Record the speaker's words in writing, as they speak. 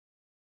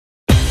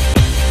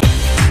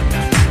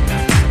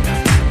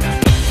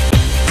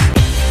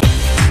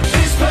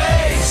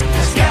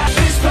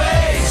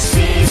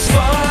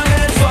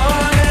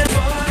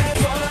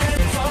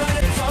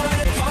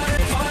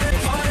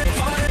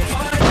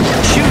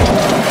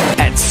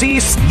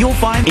DC's, you'll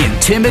find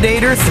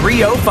Intimidator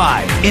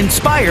 305.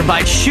 Inspired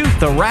by Shoot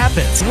the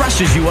Rapids,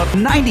 rushes you up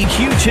 90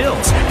 huge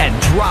hills and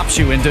drops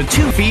you into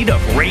 2 feet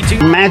of raging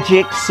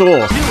magic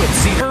sauce. New at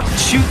Cedar,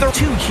 shoot the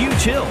 2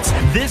 huge hills.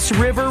 This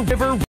river,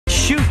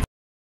 shoot.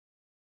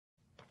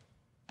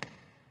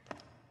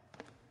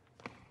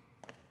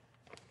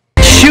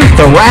 Shoot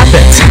the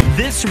Rapids.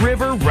 This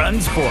river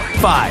runs for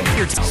 5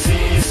 years.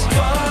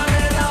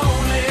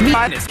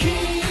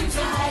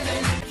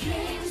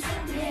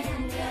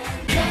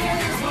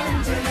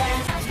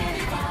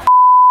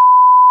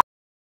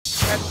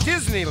 At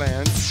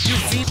Disneyland, you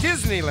see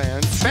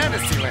Disneyland,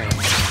 Fantasyland,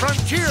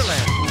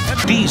 Frontierland, and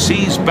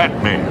DC's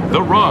Batman,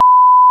 The Rock.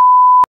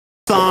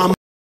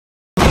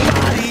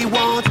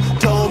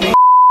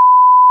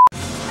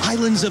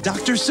 Islands of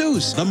Dr.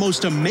 Seuss, the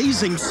most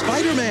amazing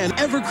Spider-Man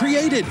ever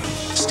created.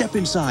 Step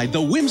inside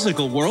the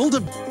whimsical world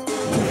of...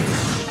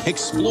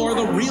 Explore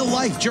the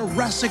real-life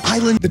Jurassic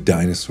Island. The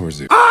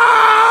dinosaurs are...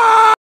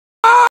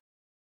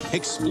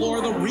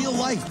 Explore the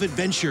real-life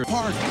adventure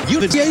park.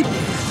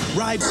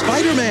 Ride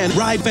Spider-Man.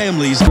 Ride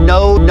families.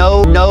 No.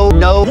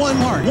 One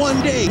park,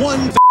 one day,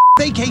 one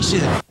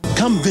vacation.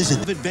 Come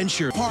visit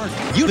Adventure Park.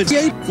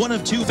 One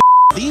of 2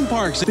 theme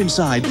parks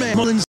inside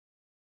Mullins.